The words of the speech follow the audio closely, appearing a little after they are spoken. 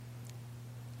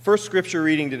First scripture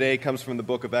reading today comes from the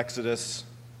book of Exodus,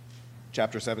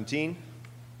 chapter 17,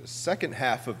 the second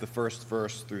half of the first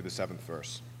verse through the seventh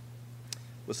verse.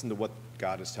 Listen to what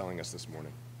God is telling us this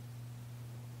morning.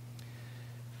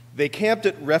 They camped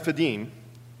at Rephidim,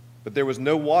 but there was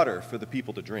no water for the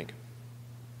people to drink.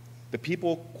 The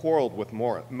people quarreled with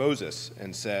Moses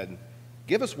and said,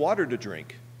 "Give us water to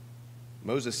drink."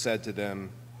 Moses said to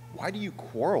them, "Why do you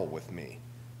quarrel with me?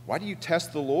 Why do you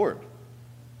test the Lord?"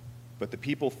 But the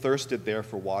people thirsted there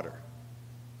for water.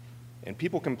 And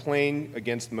people complained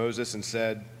against Moses and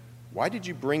said, "Why did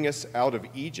you bring us out of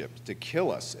Egypt to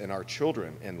kill us and our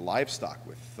children and livestock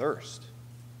with thirst?"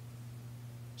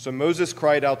 So Moses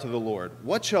cried out to the Lord,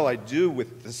 "What shall I do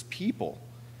with this people?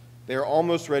 They are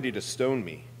almost ready to stone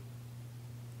me."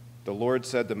 The Lord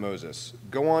said to Moses,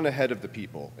 "Go on ahead of the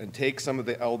people and take some of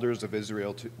the elders of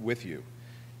Israel with you.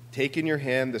 Take in your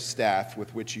hand the staff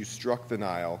with which you struck the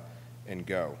Nile and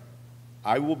go.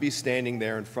 I will be standing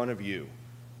there in front of you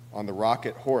on the rock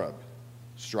at Horeb.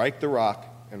 Strike the rock,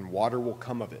 and water will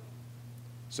come of it,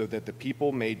 so that the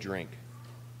people may drink."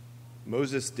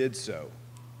 Moses did so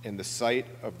in the sight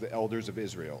of the elders of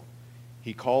Israel.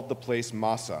 He called the place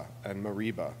Massah and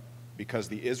Meribah, because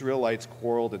the Israelites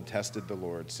quarreled and tested the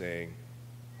Lord, saying,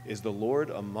 "Is the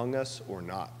Lord among us or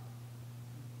not?"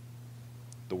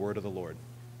 The word of the Lord.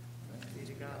 Thanks be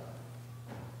to God.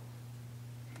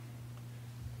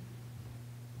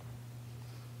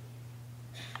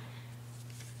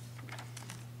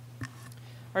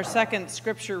 Our second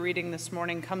scripture reading this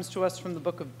morning comes to us from the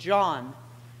book of John,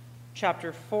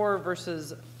 chapter 4,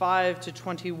 verses 5 to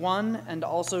 21, and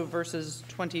also verses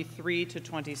 23 to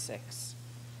 26.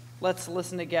 Let's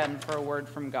listen again for a word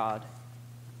from God.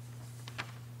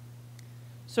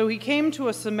 So he came to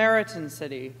a Samaritan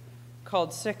city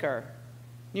called Sychar,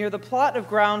 near the plot of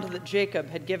ground that Jacob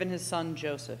had given his son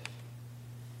Joseph.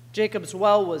 Jacob's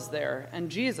well was there, and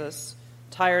Jesus,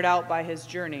 tired out by his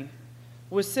journey,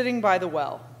 was sitting by the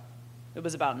well. It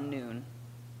was about noon.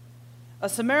 A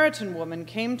Samaritan woman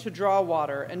came to draw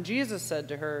water, and Jesus said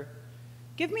to her,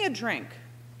 "Give me a drink."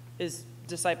 His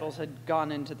disciples had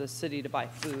gone into the city to buy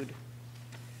food.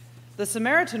 The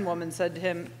Samaritan woman said to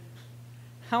him,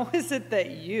 "How is it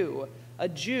that you, a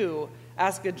Jew,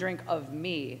 ask a drink of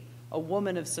me, a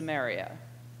woman of Samaria?"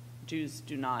 Jews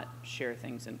do not share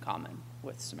things in common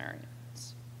with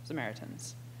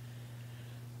Samaritans.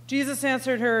 Jesus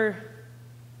answered her,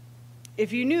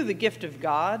 "If you knew the gift of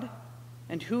God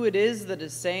and who it is that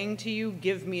is saying to you,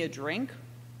 'Give me a drink,'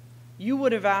 you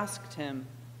would have asked him,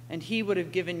 and he would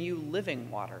have given you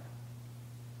living water."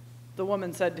 The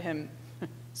woman said to him,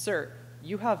 "Sir,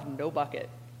 you have no bucket,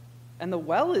 and the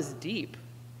well is deep.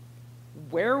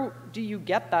 Where do you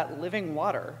get that living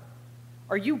water?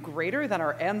 Are you greater than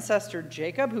our ancestor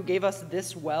Jacob, who gave us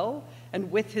this well, and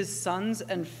with his sons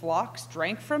and flocks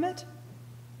drank from it?"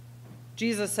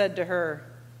 Jesus said to her,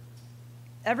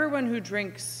 "Everyone who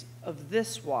drinks of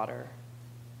this water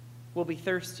will be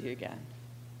thirsty again.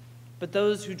 But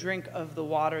those who drink of the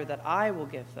water that I will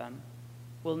give them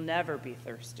will never be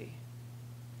thirsty.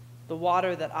 The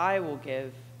water that I will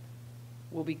give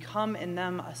will become in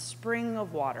them a spring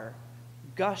of water,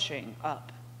 gushing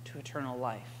up to eternal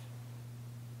life."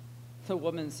 The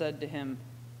woman said to him,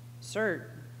 "Sir,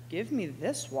 give me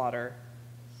this water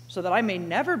so that I may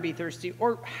never be thirsty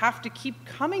or have to keep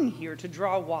coming here to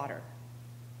draw water."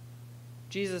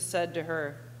 Jesus said to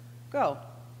her, "Go,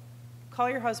 call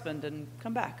your husband and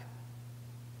come back."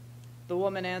 The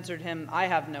woman answered him, "I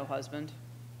have no husband."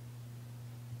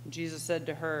 Jesus said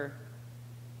to her,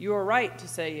 "You are right to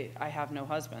say, 'I have no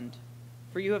husband,'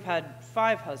 for you have had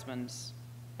 5 husbands,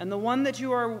 and the one that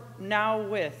you are now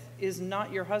with is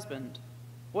not your husband.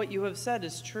 What you have said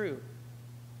is true."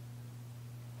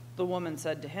 The woman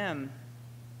said to him,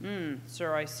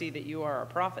 "Sir, I see that you are a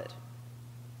prophet.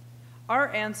 Our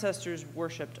ancestors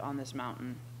worshipped on this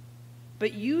mountain,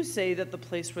 but you say that the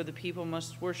place where the people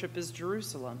must worship is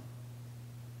Jerusalem."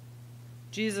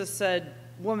 Jesus said,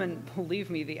 "Woman, believe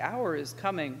me, the hour is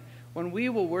coming when we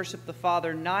will worship the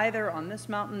Father neither on this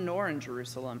mountain nor in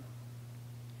Jerusalem.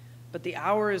 But the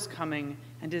hour is coming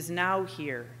and is now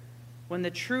here when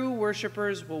the true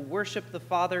worshipers will worship the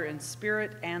Father in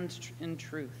spirit and in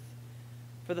truth.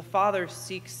 For the Father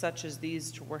seeks such as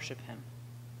these to worship him.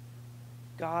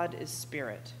 God is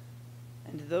spirit,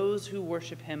 and those who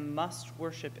worship him must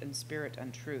worship in spirit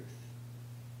and truth."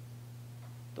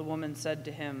 The woman said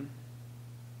to him,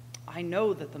 "I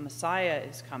know that the Messiah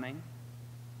is coming,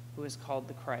 who is called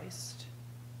the Christ.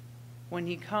 When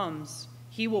he comes,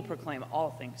 he will proclaim all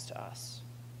things to us."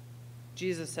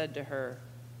 Jesus said to her,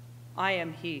 "I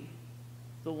am he,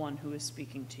 the one who is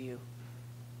speaking to you."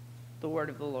 The word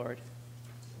of the Lord.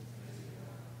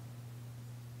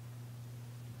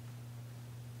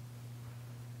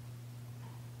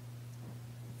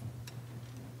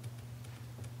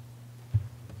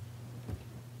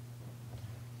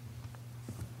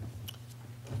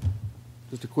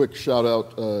 Just a quick shout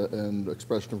out and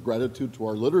expression of gratitude to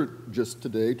our liturgist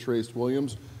today, Trace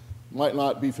Williams. Might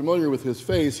not be familiar with his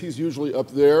face. He's usually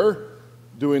up there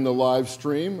doing the live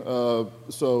stream.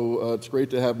 So it's great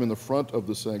to have him in the front of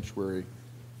the sanctuary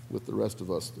with the rest of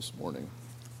us this morning.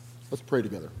 Let's pray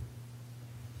together.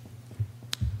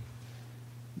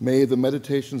 May the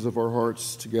meditations of our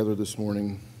hearts together this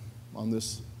morning on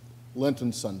this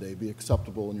Lenten Sunday be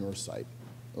acceptable in your sight,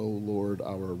 O Lord,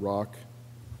 our rock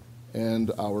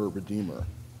and our Redeemer.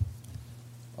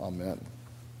 Amen.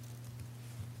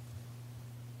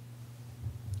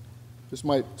 This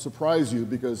might surprise you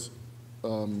because I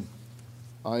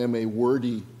am a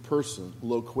wordy person,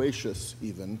 loquacious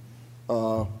even,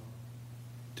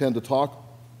 tend to talk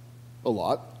a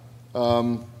lot,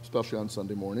 especially on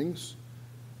Sunday mornings.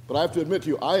 But I have to admit to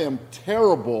you, I am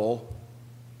terrible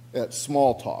at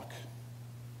small talk.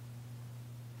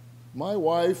 My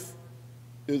wife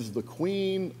is the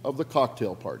queen of the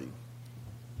cocktail party.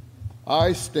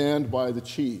 I stand by the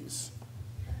cheese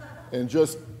and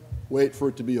just wait for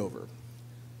it to be over.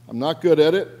 I'm not good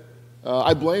at it.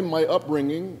 I blame my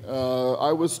upbringing.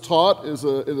 I was taught as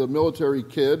a military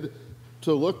kid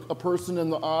to look a person in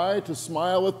the eye, to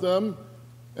smile at them,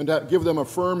 and to give them a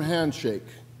firm handshake.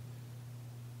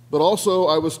 But also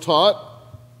I was taught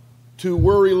to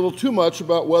worry a little too much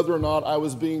about whether or not I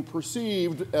was being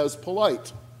perceived as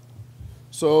polite.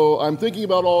 So I'm thinking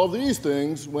about all of these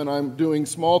things when I'm doing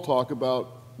small talk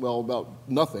about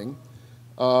nothing.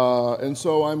 And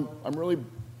so I'm really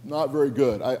not very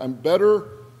good. I'm better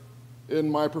in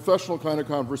my professional kind of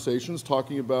conversations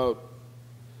talking about,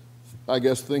 I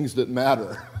guess, things that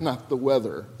matter, not the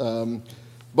weather.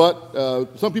 But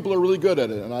some people are really good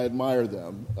at it, and I admire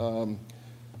them.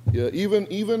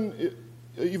 Even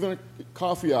a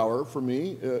coffee hour for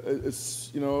me,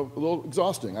 it's a little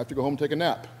exhausting. I have to go home and take a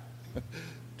nap.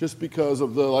 Just because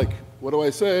of the, what do I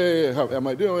say? How am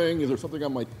I doing? Is there something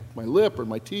on my lip or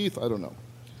my teeth? I don't know.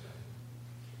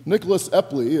 Nicholas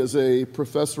Epley is a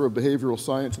professor of behavioral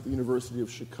science at the University of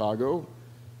Chicago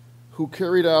who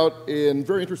carried out a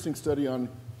very interesting study on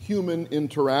human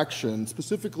interaction,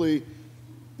 specifically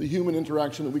the human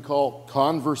interaction that we call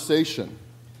conversation.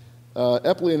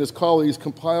 Epley and his colleagues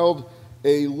compiled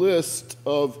a list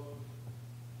of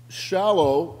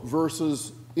shallow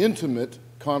versus intimate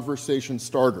conversation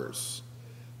starters.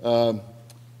 Some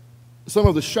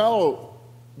of the shallow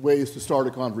ways to start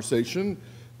a conversation,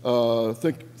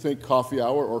 think coffee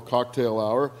hour or cocktail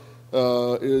hour,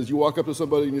 is you walk up to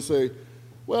somebody and you say,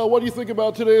 well, what do you think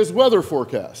about today's weather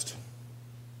forecast?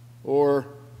 Or,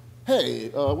 hey,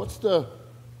 what's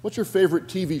your favorite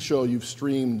TV show you've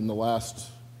streamed in the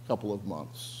last couple of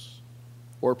months?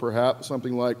 Or perhaps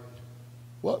something like,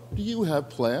 what do you have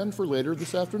planned for later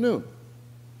this afternoon?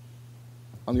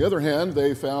 On the other hand,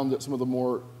 they found that some of the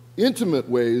more intimate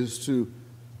ways to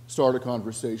start a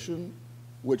conversation,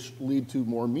 which lead to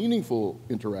more meaningful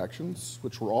interactions,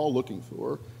 which we're all looking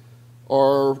for,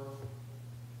 are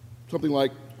something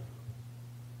like,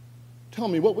 tell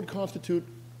me, what would constitute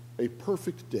a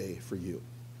perfect day for you?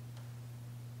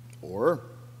 Or,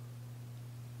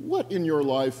 what in your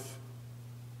life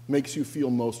makes you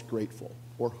feel most grateful?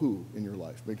 Or who in your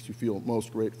life makes you feel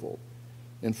most grateful?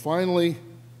 And finally,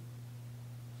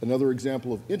 another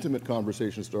example of intimate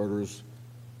conversation starters,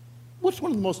 what's one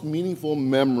of the most meaningful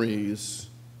memories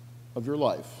of your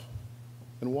life?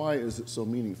 And why is it so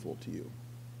meaningful to you?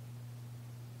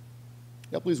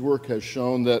 Epley's work has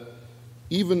shown that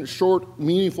even short,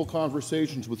 meaningful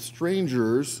conversations with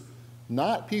strangers,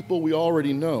 not people we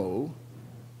already know,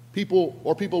 people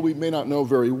we may not know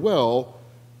very well,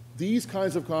 these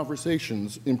kinds of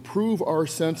conversations improve our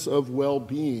sense of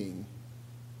well-being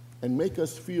and make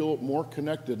us feel more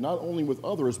connected, not only with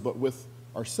others, but with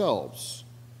ourselves.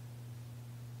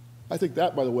 I think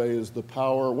that, by the way, is the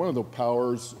power, one of the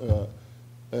powers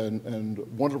and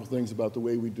wonderful things about the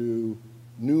way we do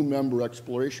new member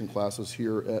exploration classes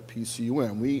here at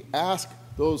PCUM. We ask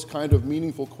those kind of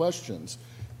meaningful questions.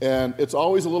 And it's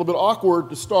always a little bit awkward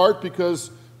to start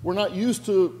because we're not used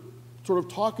to sort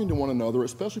of talking to one another,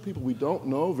 especially people we don't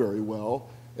know very well,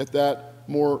 at that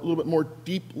little bit more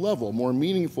deep level, more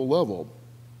meaningful level.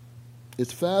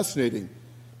 It's fascinating.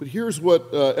 But here's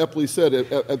what Epley said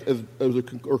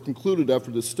or concluded after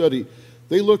this study.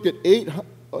 They looked at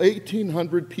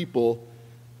 1,800 people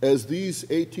as these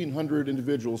 1,800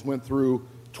 individuals went through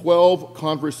 12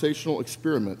 conversational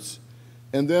experiments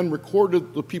and then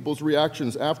recorded the people's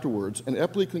reactions afterwards. And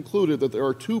Epley concluded that there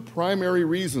are two primary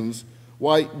reasons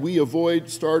why we avoid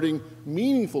starting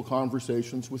meaningful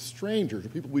conversations with strangers, or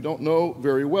people we don't know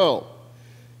very well.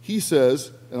 He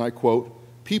says, and I quote,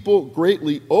 people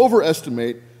greatly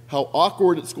overestimate how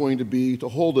awkward it's going to be to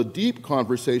hold a deep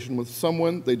conversation with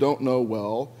someone they don't know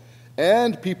well,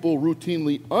 and people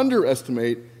routinely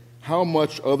underestimate how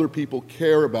much other people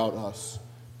care about us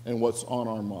and what's on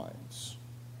our minds.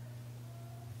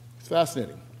 It's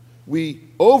fascinating. We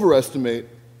overestimate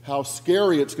how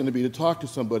scary it's going to be to talk to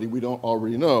somebody we don't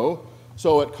already know.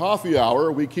 So at coffee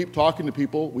hour, we keep talking to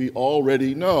people we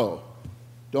already know.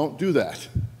 Don't do that.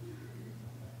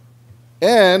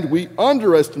 And we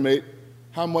underestimate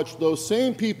how much those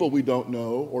same people we don't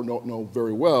know or don't know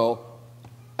very well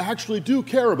actually do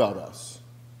care about us,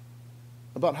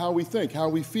 about how we think, how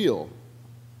we feel,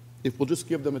 if we'll just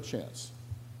give them a chance.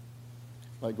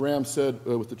 Like Graham said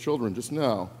with the children just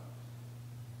now,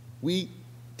 we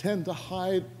tend to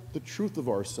hide the truth of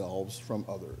ourselves from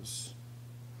others.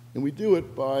 And we do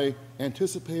it by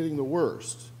anticipating the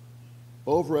worst,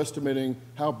 overestimating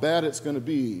how bad it's going to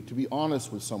be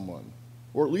honest with someone,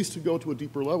 or at least to go to a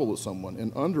deeper level with someone,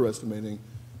 and underestimating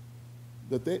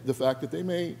the fact that they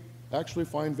may actually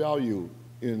find value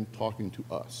in talking to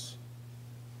us.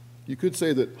 You could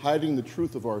say that hiding the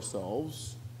truth of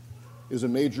ourselves is a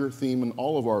major theme in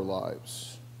all of our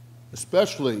lives,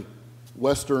 especially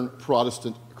Western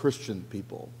Protestant Christian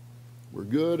people. We're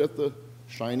good at the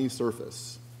shiny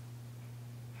surface.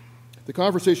 The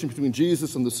conversation between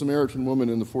Jesus and the Samaritan woman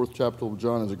in the 4th chapter of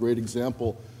John is a great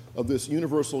example of this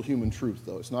universal human truth,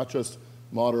 though. It's not just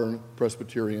modern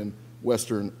Presbyterian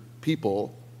Western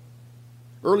people.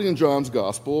 Early in John's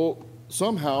gospel,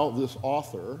 somehow this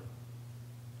author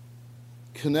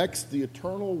connects the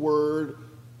eternal Word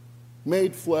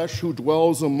made flesh who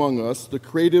dwells among us, the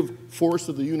creative force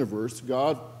of the universe,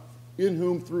 God in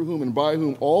whom, through whom, and by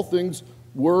whom all things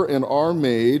were and are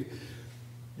made.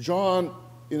 John,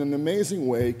 in an amazing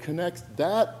way, connects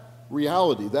that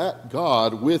reality, that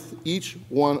God, with each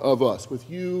one of us, with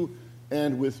you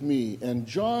and with me. And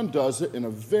John does it in a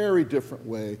very different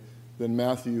way than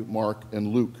Matthew, Mark,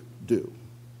 and Luke do.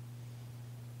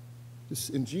 This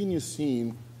ingenious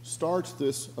scene starts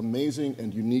this amazing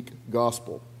and unique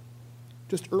gospel.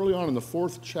 Just early on in the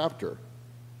 4th chapter,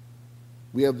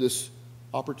 we have this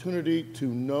opportunity to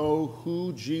know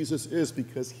who Jesus is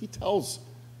because he tells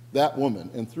that woman,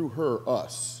 and through her,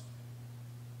 us.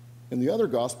 In the other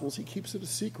Gospels, he keeps it a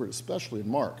secret, especially in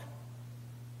Mark.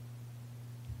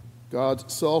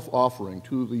 God's self-offering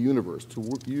to the universe, to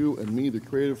you and me, the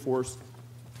creative force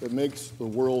that makes the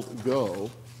world go,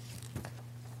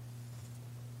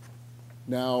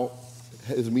 now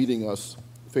is meeting us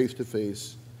face to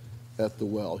face at the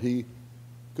well. He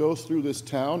goes through this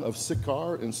town of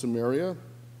Sychar in Samaria,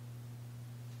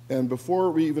 and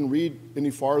before we even read any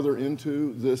farther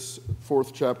into this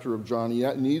 4th chapter of John, you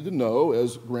need to know,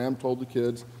 as Graham told the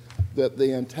kids, that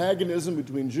the antagonism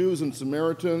between Jews and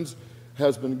Samaritans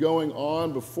has been going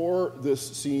on before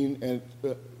this scene and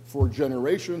for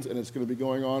generations, and it's going to be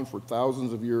going on for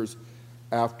thousands of years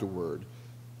afterward.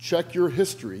 Check your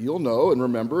history. You'll know and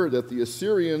remember that the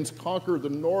Assyrians conquered the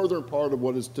northern part of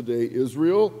what is today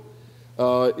Israel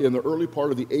in the early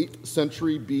part of the 8th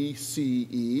century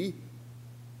BCE,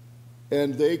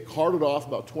 and they carted off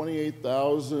about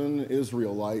 28,000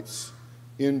 Israelites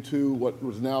into what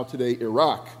was now today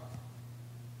Iraq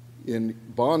in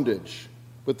bondage.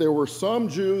 But there were some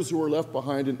Jews who were left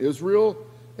behind in Israel,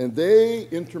 and they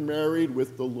intermarried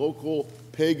with the local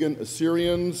pagan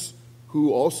Assyrians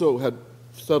who also had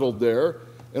settled there.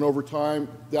 And over time,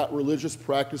 that religious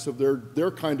practice of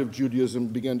their kind of Judaism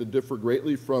began to differ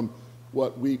greatly from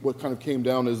what kind of came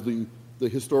down as the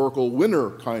historical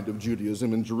winter kind of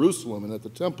Judaism in Jerusalem and at the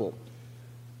temple.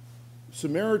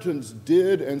 Samaritans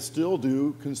did and still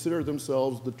do consider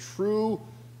themselves the true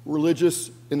religious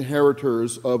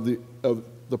inheritors of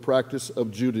the practice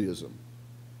of Judaism,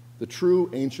 the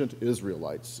true ancient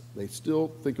Israelites. They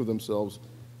still think of themselves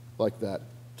like that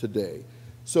today.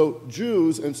 So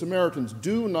Jews and Samaritans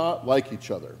do not like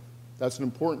each other. That's an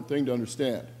important thing to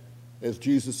understand as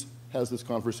Jesus has this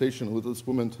conversation with this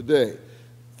woman today.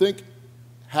 Think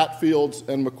Hatfields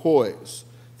and McCoys.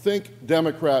 Think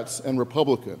Democrats and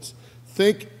Republicans.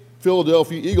 Think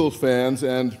Philadelphia Eagles fans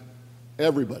and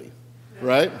everybody,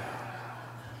 right?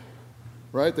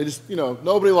 Right? They just,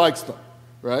 nobody likes them,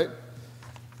 right?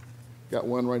 Got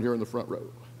one right here in the front row.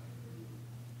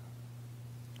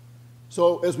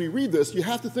 So as we read this, you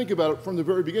have to think about it from the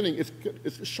very beginning.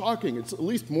 It's shocking. It's at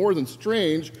least more than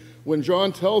strange when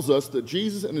John tells us that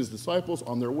Jesus and his disciples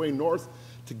on their way north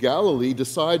to Galilee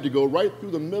decide to go right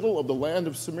through the middle of the land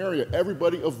of Samaria.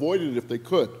 Everybody avoided it if they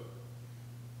could.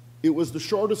 It was the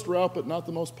shortest route, but not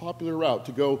the most popular route,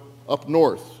 to go up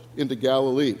north into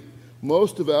Galilee.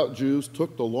 Most devout Jews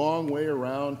took the long way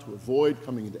around to avoid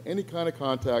coming into any kind of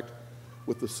contact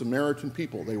with the Samaritan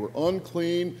people. They were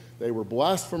unclean, they were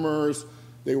blasphemers,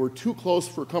 they were too close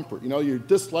for comfort. You know, you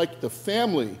dislike the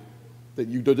family that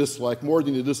you dislike more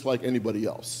than you dislike anybody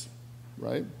else,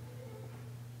 right?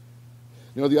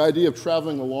 You know, the idea of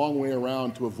traveling a long way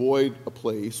around to avoid a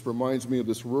place reminds me of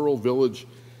this rural village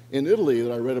in Italy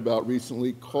that I read about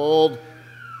recently called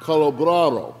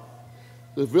Calabraro.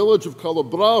 The village of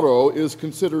Calabraro is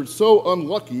considered so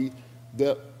unlucky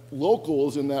that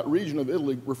locals in that region of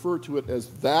Italy refer to it as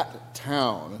that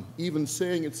town, and even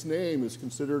saying its name is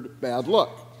considered bad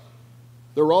luck.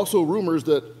 There are also rumors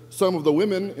that some of the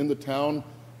women in the town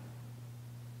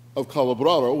of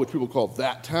Calabraro, which people call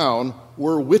that town,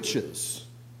 were witches.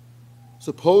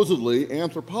 Supposedly,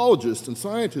 anthropologists and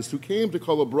scientists who came to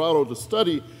Calabraro to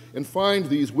study and find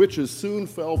these witches soon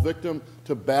fell victim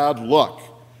to bad luck,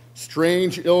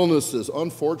 strange illnesses,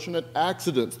 unfortunate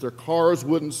accidents. Their cars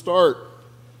wouldn't start.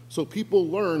 So people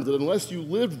learned that unless you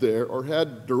lived there or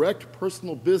had direct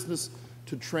personal business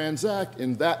to transact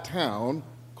in that town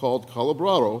called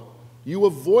Calabraro, you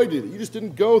avoided it. You just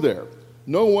didn't go there.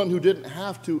 No one who didn't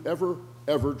have to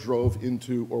ever drove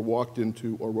into or walked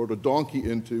into or rode a donkey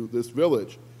into this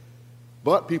village.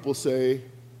 But people say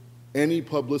any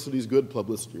publicity is good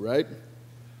publicity, right?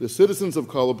 The citizens of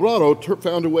Calabraro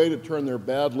found a way to turn their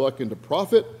bad luck into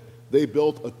profit. They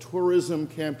built a tourism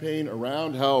campaign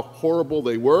around how horrible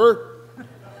they were.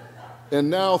 And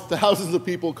now thousands of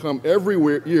people come every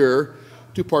year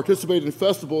to participate in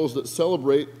festivals that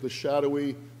celebrate the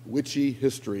shadowy, witchy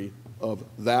history of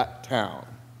that town.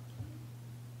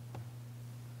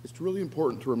 It's really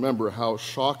important to remember how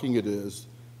shocking it is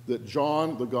that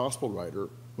John, the gospel writer,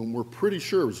 whom we're pretty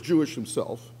sure is Jewish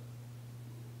himself,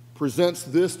 presents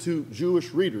this to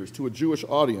Jewish readers, to a Jewish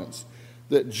audience,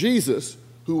 that Jesus,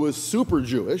 who was super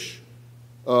Jewish,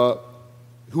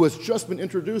 who has just been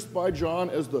introduced by John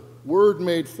as the Word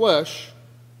made flesh,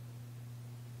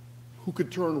 who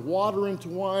could turn water into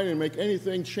wine and make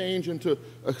anything change into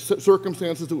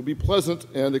circumstances that would be pleasant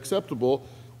and acceptable,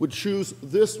 would choose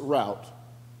this route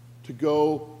to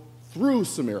go through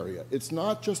Samaria. It's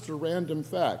not just a random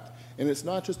fact, and it's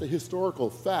not just a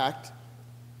historical fact.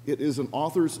 It is an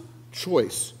author's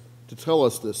choice to tell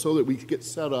us this so that we get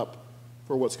set up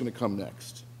for what's going to come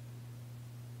next.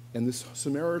 And this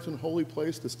Samaritan holy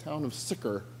place, this town of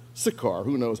Sychar,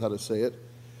 who knows how to say it,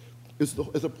 is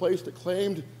a place that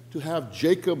claimed to have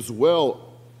Jacob's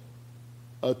well,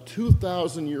 a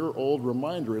 2,000-year-old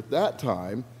reminder at that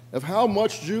time of how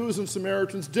much Jews and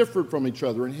Samaritans differed from each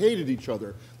other and hated each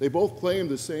other. They both claimed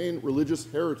the same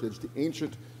religious heritage, the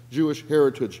ancient Jewish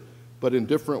heritage, but in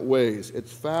different ways.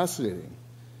 It's fascinating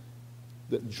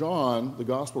that John, the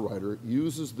gospel writer,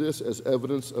 uses this as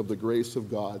evidence of the grace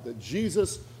of God, that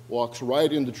Jesus walks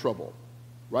right into trouble,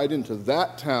 right into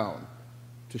that town,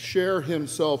 to share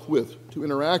himself with, to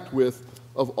interact with,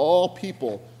 of all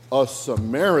people, a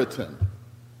Samaritan.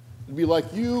 It'd be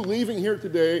like you leaving here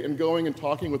today and going and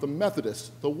talking with a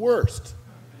Methodist, the worst.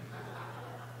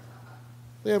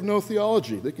 They have no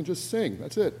theology. They can just sing.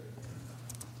 That's it.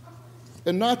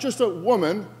 And not just a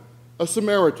woman, a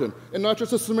Samaritan. And not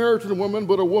just a Samaritan woman,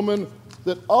 but a woman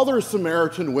that other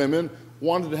Samaritan women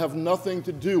wanted to have nothing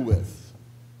to do with.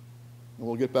 And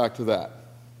we'll get back to that.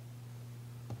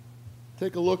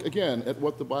 Take a look again at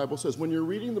what the Bible says. When you're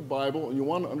reading the Bible and you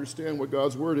want to understand what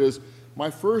God's Word is,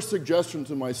 my first suggestion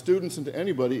to my students and to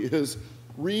anybody is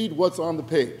read what's on the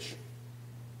page.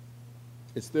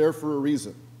 It's there for a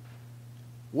reason.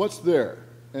 What's there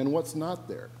and what's not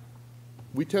there?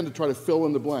 We tend to try to fill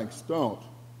in the blanks. Don't.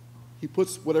 He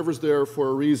puts whatever's there for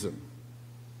a reason.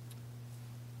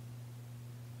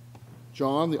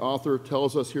 John, the author,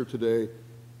 tells us here today,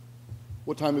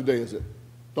 what time of day is it?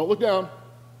 Don't look down.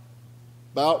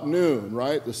 About noon,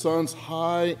 right? The sun's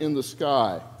high in the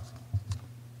sky.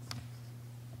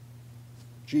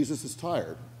 Jesus is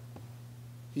tired.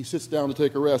 He sits down to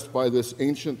take a rest by this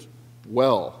ancient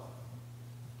well.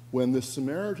 When this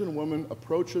Samaritan woman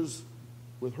approaches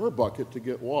with her bucket to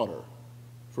get water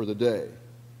for the day.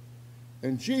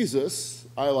 And Jesus,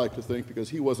 I like to think, because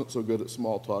he wasn't so good at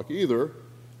small talk either,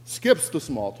 skips the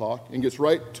small talk and gets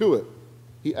right to it.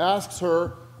 He asks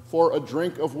her for a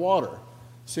drink of water.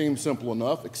 Seems simple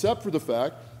enough, except for the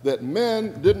fact that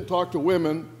men didn't talk to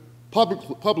women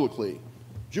publicly.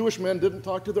 Jewish men didn't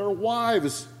talk to their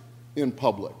wives in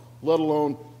public, let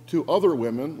alone to other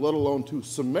women, let alone to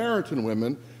Samaritan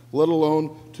women, let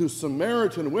alone to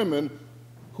Samaritan women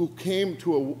who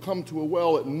come to a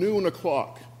well at noon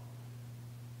o'clock.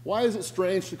 Why is it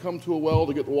strange to come to a well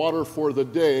to get water for the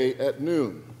day at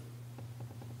noon?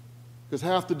 Because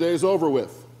half the day's over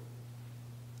with.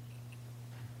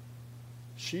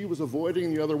 she was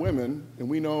avoiding the other women, and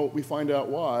we find out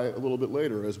why a little bit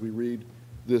later as we read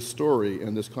this story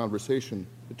and this conversation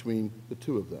between the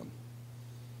two of them.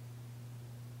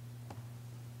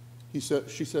 He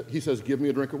says, give me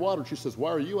a drink of water. She says, why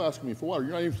are you asking me for water?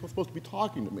 You're not even supposed to be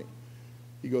talking to me.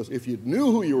 He goes, if you knew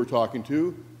who you were talking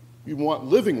to, you'd want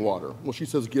living water. Well, she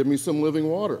says, give me some living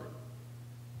water.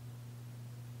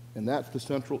 And that's the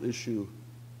central issue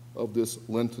of this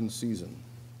Lenten season.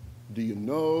 Do you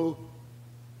know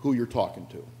who you're talking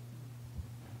to?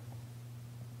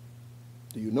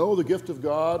 Do you know the gift of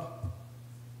God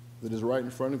that is right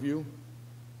in front of you?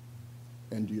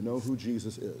 And do you know who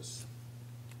Jesus is?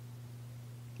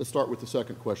 Let's start with the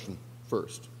second question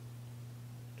first.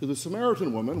 To the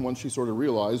Samaritan woman, once she sort of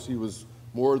realized he was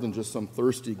more than just some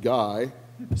thirsty guy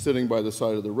sitting by the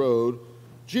side of the road,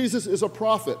 Jesus is a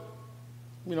prophet,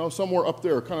 somewhere up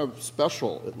there, kind of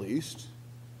special at least.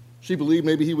 She believed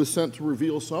maybe he was sent to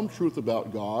reveal some truth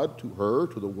about God to her,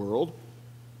 to the world.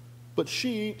 But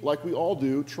she, like we all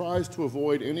do, tries to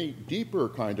avoid any deeper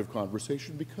kind of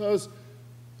conversation because,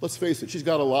 let's face it, she's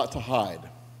got a lot to hide.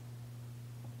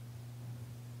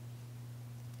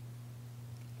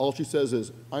 All she says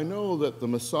is, I know that the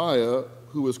Messiah,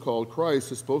 who is called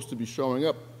Christ, is supposed to be showing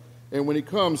up. And when he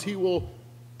comes, he will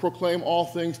proclaim all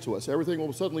things to us. Everything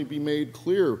will suddenly be made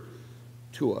clear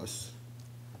to us.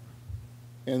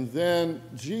 And then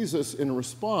Jesus, in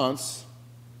response,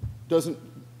 doesn't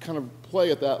kind of play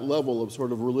at that level of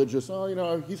sort of religious,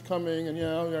 he's coming,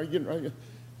 and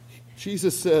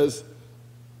Jesus says,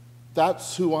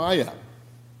 that's who I am,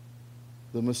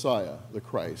 the Messiah, the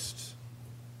Christ.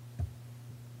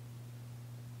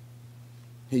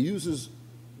 He uses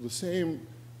the same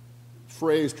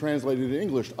phrase translated in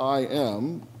English, I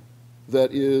am,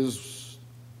 that is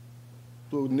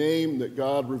the name that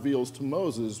God reveals to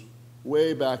Moses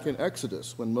way back in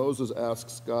Exodus when Moses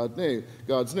asks God's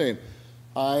name.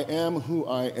 I am who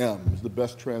I am is the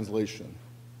best translation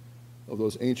of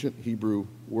those ancient Hebrew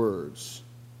words.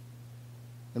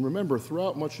 And remember,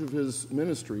 throughout much of his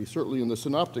ministry, certainly in the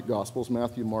Synoptic Gospels,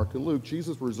 Matthew, Mark, and Luke,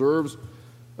 Jesus reserves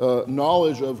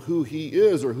knowledge of who he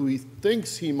is or who he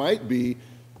thinks he might be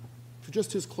for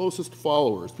just his closest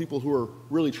followers, people who are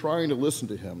really trying to listen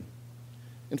to him.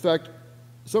 In fact,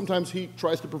 sometimes he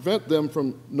tries to prevent them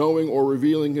from knowing or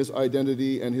revealing his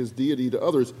identity and his deity to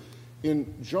others.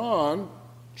 In John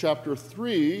chapter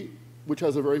 3, which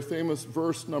has a very famous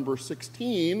verse, number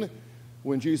 16,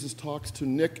 when Jesus talks to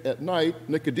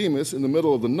Nicodemus, in the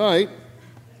middle of the night,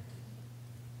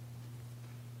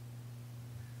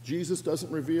 Jesus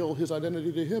doesn't reveal his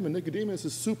identity to him, and Nicodemus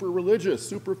is super religious,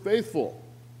 super faithful,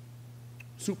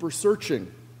 super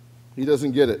searching. He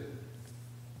doesn't get it.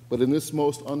 But in this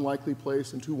most unlikely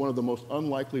place, and to one of the most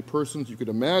unlikely persons you could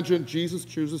imagine, Jesus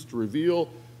chooses to reveal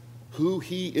who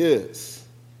he is.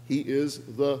 He is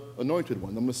the anointed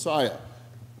one, the Messiah.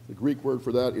 The Greek word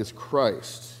for that is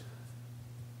Christ.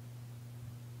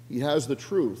 He has the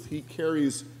truth. He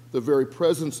carries the very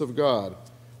presence of God.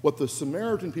 What the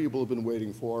Samaritan people have been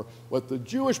waiting for, what the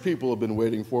Jewish people have been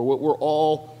waiting for, what we're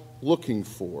all looking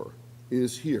for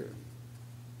is here.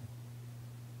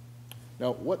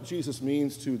 Now, what Jesus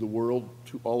means to the world,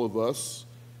 to all of us,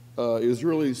 is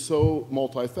really so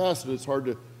multifaceted, it's hard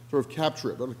to sort of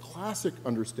capture it. But a classic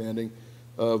understanding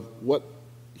of what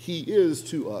he is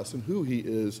to us and who he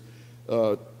is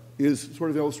sort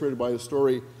of illustrated by a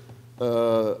story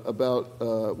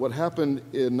about what happened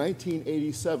in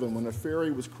 1987 when a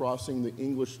ferry was crossing the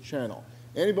English Channel.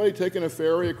 Anybody taken a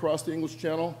ferry across the English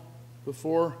Channel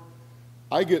before?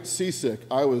 I get seasick.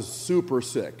 I was super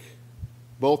sick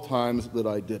both times that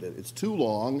I did it. It's too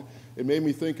long. It made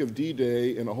me think of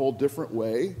D-Day in a whole different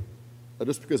way,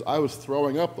 just because I was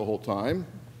throwing up the whole time.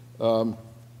 I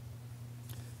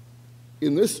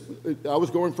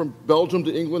was going from Belgium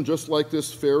to England just like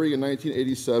this ferry in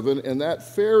 1987, and that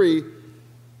ferry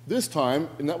this time,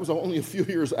 and that was only a few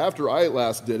years after I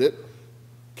last did it,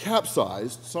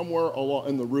 capsized somewhere along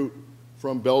in the route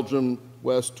from Belgium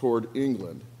west toward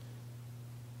England.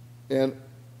 And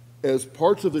as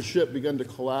parts of the ship began to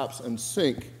collapse and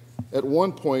sink, at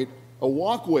one point, a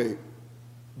walkway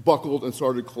buckled and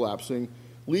started collapsing,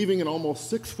 leaving an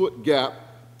almost 6-foot gap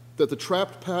that the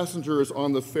trapped passengers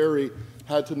on the ferry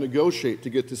had to negotiate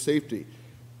to get to safety.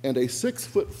 And a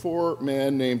 6'4"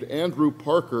 man named Andrew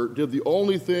Parker did the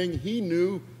only thing he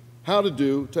knew how to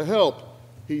do to help.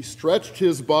 He stretched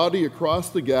his body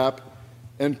across the gap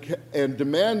and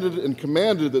demanded and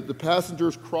commanded that the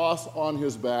passengers cross on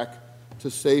his back to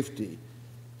safety.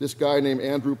 This guy named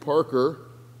Andrew Parker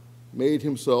made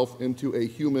himself into a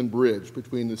human bridge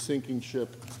between the sinking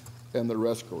ship and the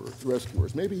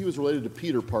rescuers. Maybe he was related to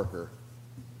Peter Parker,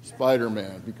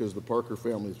 Spider-Man, because the Parker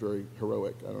family is very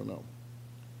heroic. I don't know.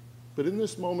 But in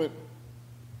this moment,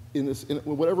 in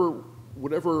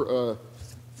whatever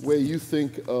way you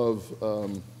think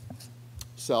of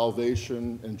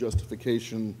salvation and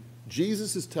justification,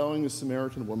 Jesus is telling the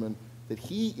Samaritan woman that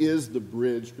he is the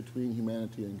bridge between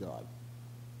humanity and God,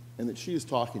 and that she is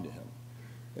talking to him.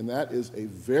 And that is a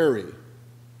very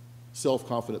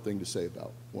self-confident thing to say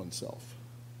about oneself,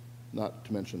 not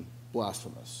to mention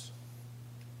blasphemous.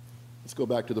 Let's go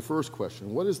back to the first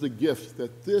question. What is the gift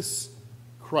that this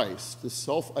Christ, this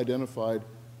self-identified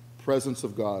presence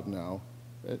of God now,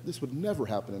 this would never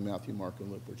happen in Matthew, Mark,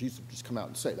 and Luke, where Jesus would just come out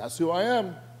and say, that's who I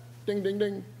am, ding, ding,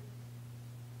 ding.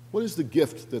 What is the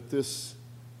gift that this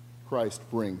Christ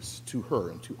brings to her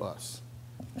and to us?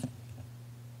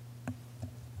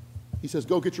 He says,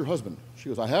 go get your husband. She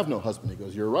goes, I have no husband. He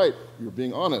goes, you're right. You're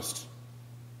being honest.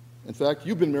 In fact,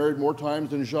 you've been married more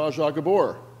times than Zsa Zsa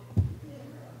Gabor.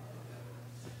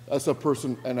 That's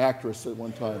an actress at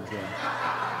one time.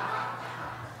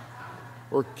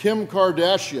 Or Kim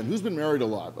Kardashian, who's been married a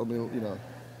lot. I mean, you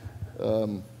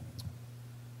know.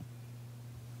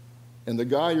 And the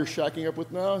guy you're shacking up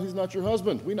with now, he's not your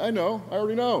husband. I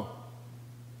already know.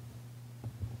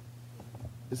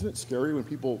 Isn't it scary when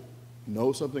people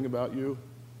know something about you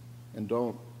and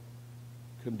don't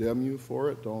condemn you for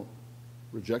it, don't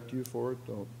reject you for it,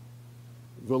 don't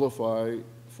vilify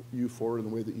you for it in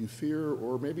the way that you fear,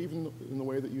 or maybe even in the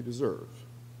way that you deserve?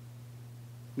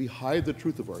 We hide the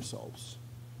truth of ourselves.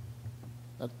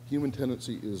 That human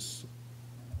tendency is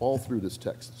all through this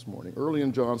text this morning. Early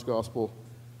in John's Gospel,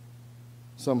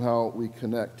 somehow we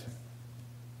connect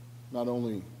not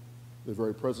only the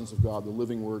very presence of God, the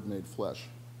living Word made flesh,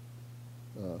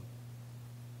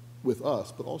 with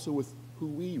us, but also with who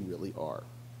we really are.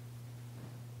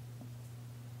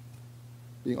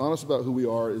 Being honest about who we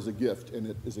are is a gift, and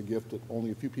it is a gift that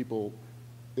only a few people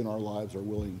in our lives are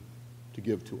willing to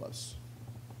give to us,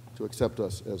 to accept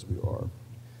us as we are.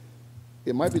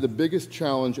 It might be the biggest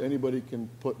challenge anybody can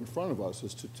put in front of us,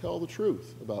 is to tell the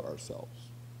truth about ourselves.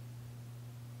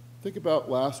 Think about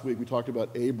last week, we talked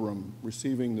about Abram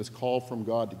receiving this call from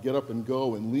God to get up and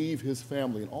go and leave his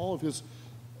family and all of his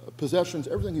possessions,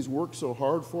 everything he's worked so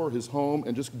hard for, his home,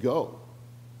 and just go.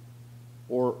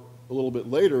 Or a little bit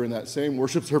later in that same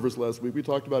worship service last week, we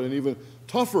talked about an even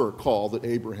tougher call that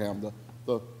Abraham,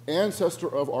 the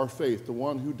ancestor of our faith, the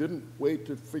one who didn't wait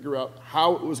to figure out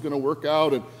how it was going to work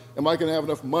out, and am I going to have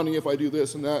enough money if I do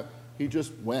this and that? He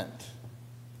just went.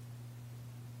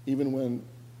 Even when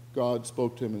God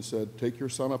spoke to him and said, take your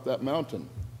son up that mountain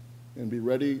and be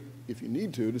ready, if you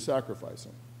need to sacrifice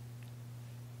him.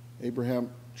 Abraham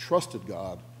trusted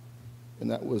God, and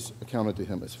that was accounted to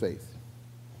him as faith.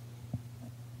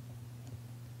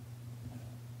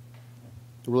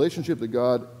 The relationship that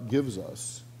God gives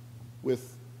us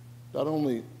with not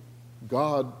only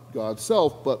God, God's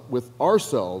self, but with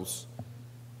ourselves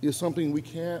is something we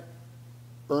can't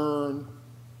earn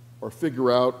or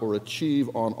figure out or achieve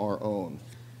on our own.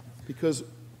 Because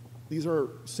these are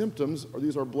symptoms, or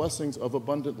these are blessings of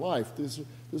abundant life. This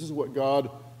is what God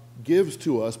gives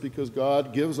to us, because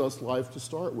God gives us life to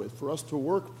start with. For us to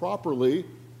work properly,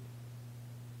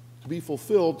 to be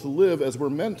fulfilled, to live as we're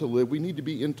meant to live, we need to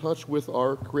be in touch with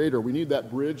our Creator. We need that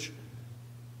bridge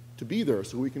to be there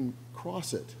so we can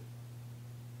cross it.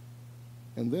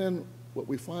 And then what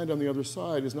we find on the other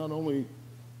side is not only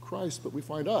Christ, but we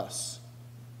find us.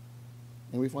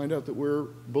 And we find out that we're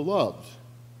beloved,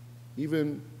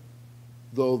 even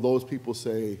though those people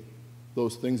say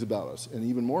those things about us. And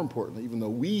even more importantly, even though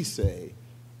we say,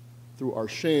 through our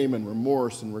shame and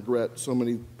remorse and regret, so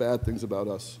many bad things about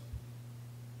us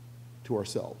to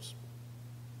ourselves.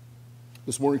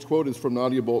 This morning's quote is from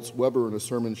Nadia Bolz-Weber in a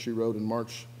sermon she wrote in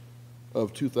March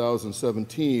of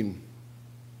 2017.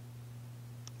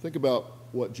 Think about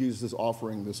what Jesus is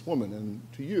offering this woman and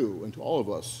to you and to all of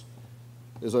us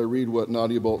as I read what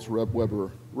Nadia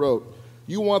Bolz-Weber wrote.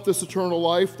 You want this eternal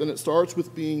life? Then it starts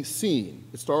with being seen.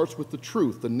 It starts with the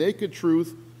truth, the naked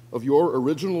truth of your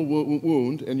original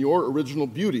wound and your original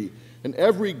beauty and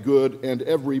every good and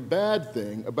every bad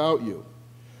thing about you.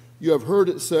 You have heard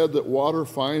it said that water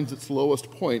finds its lowest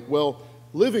point. Well,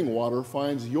 living water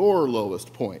finds your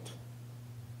lowest point.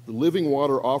 The living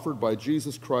water offered by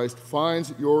Jesus Christ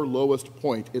finds your lowest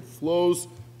point. It flows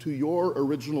to your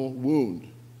original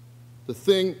wound, the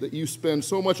thing that you spend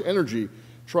so much energy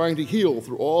trying to heal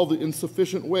through all the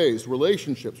insufficient ways,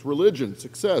 relationships, religion,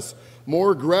 success,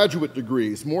 more graduate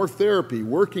degrees, more therapy,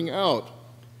 working out.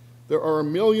 There are a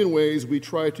million ways we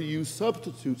try to use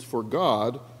substitutes for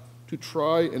God to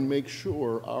try and make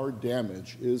sure our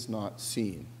damage is not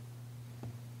seen.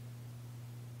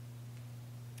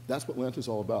 That's what Lent is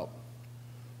all about.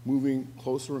 Moving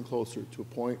closer and closer to a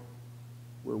point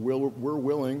where we're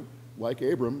willing, like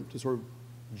Abram, to sort of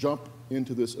jump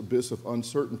into this abyss of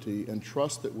uncertainty and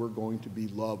trust that we're going to be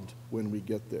loved when we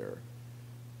get there.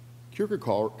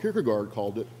 Kierkegaard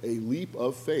called it a leap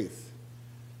of faith.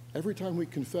 Every time we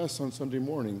confess on Sunday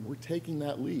morning, we're taking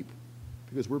that leap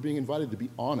because we're being invited to be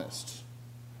honest.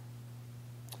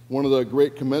 One of the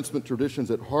great commencement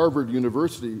traditions at Harvard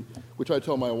University, which I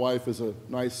tell my wife is a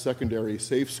nice secondary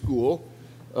safe school.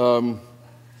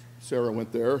 Sarah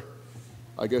went there.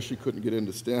 I guess she couldn't get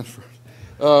into Stanford.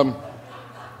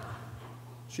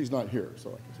 She's not here,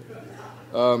 so I can say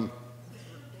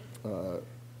that.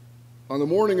 On the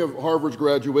morning of Harvard's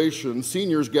graduation,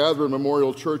 seniors gather in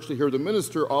Memorial Church to hear the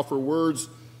minister offer words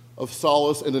of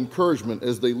solace and encouragement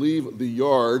as they leave the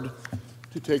yard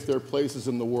to take their places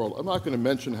in the world. I'm not going to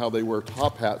mention how they wear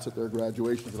top hats at their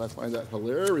graduation because I find that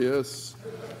hilarious.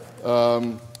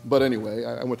 But anyway,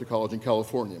 I went to college in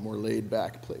California, a more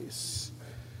laid-back place.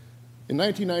 In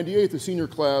 1998, the senior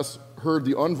class heard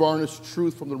the unvarnished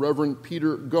truth from the Reverend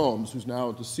Peter Gomes, who's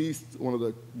now deceased, one of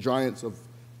the giants of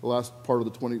the last part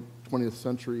of the 20th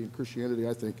century in Christianity,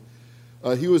 I think.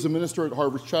 He was a minister at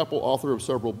Harvard's Chapel, author of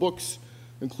several books,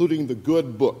 including The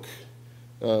Good Book.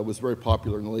 Was very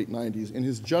popular in the late 90s. In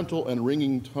his gentle and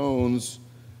ringing tones,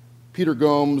 Peter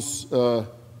Gomes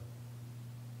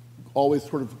always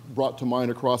sort of brought to mind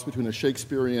a cross between a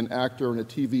Shakespearean actor and a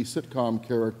TV sitcom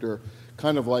character,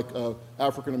 kind of like an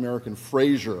African-American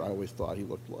Frasier, I always thought he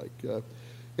looked like.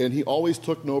 And he always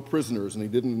took no prisoners, and he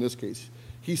didn't in this case.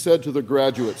 He said to the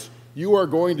graduates, "You are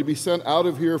going to be sent out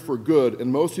of here for good,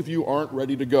 and most of you aren't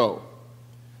ready to go.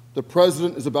 The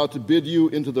president is about to bid you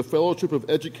into the fellowship of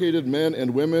educated men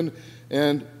and women,"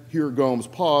 and here Gomes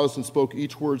paused and spoke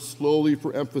each word slowly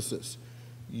for emphasis.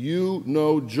 "You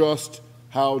know just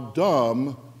how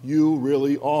dumb you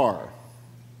really are."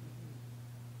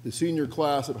 The senior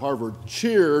class at Harvard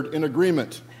cheered in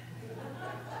agreement.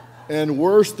 And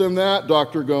worse than that,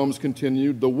 Dr. Gomes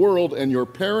continued, the world, and your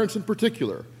parents in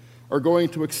particular, are going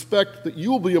to expect that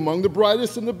you will be among the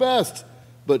brightest and the best.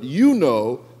 But you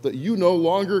know that you no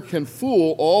longer can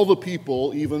fool all the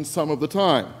people, even some of the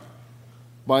time.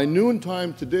 By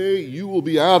noontime today, you will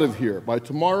be out of here. By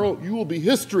tomorrow, you will be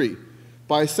history.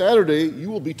 By Saturday,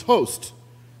 you will be toast.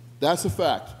 That's a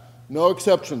fact. No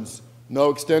exceptions,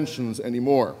 no extensions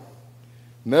anymore.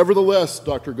 Nevertheless,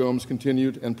 Dr. Gomes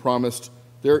continued and promised,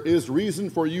 there is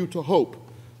reason for you to hope.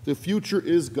 The future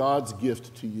is God's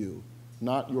gift to you,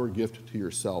 not your gift to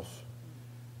yourself.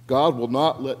 God will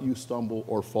not let you stumble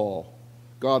or fall.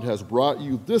 God has brought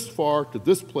you this far to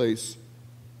this place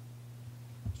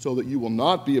so that you will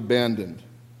not be abandoned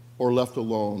or left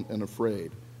alone and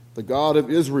afraid. The God of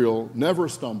Israel never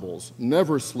stumbles,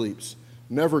 never sleeps,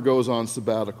 never goes on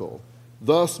sabbatical.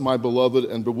 Thus, my beloved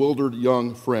and bewildered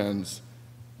young friends,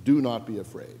 do not be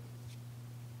afraid.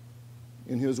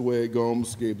 In his way,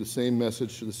 Gomes gave the same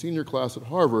message to the senior class at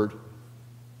Harvard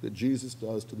that Jesus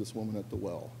does to this woman at the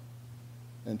well,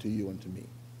 and to you and to me.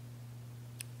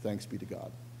 Thanks be to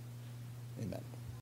God. Amen.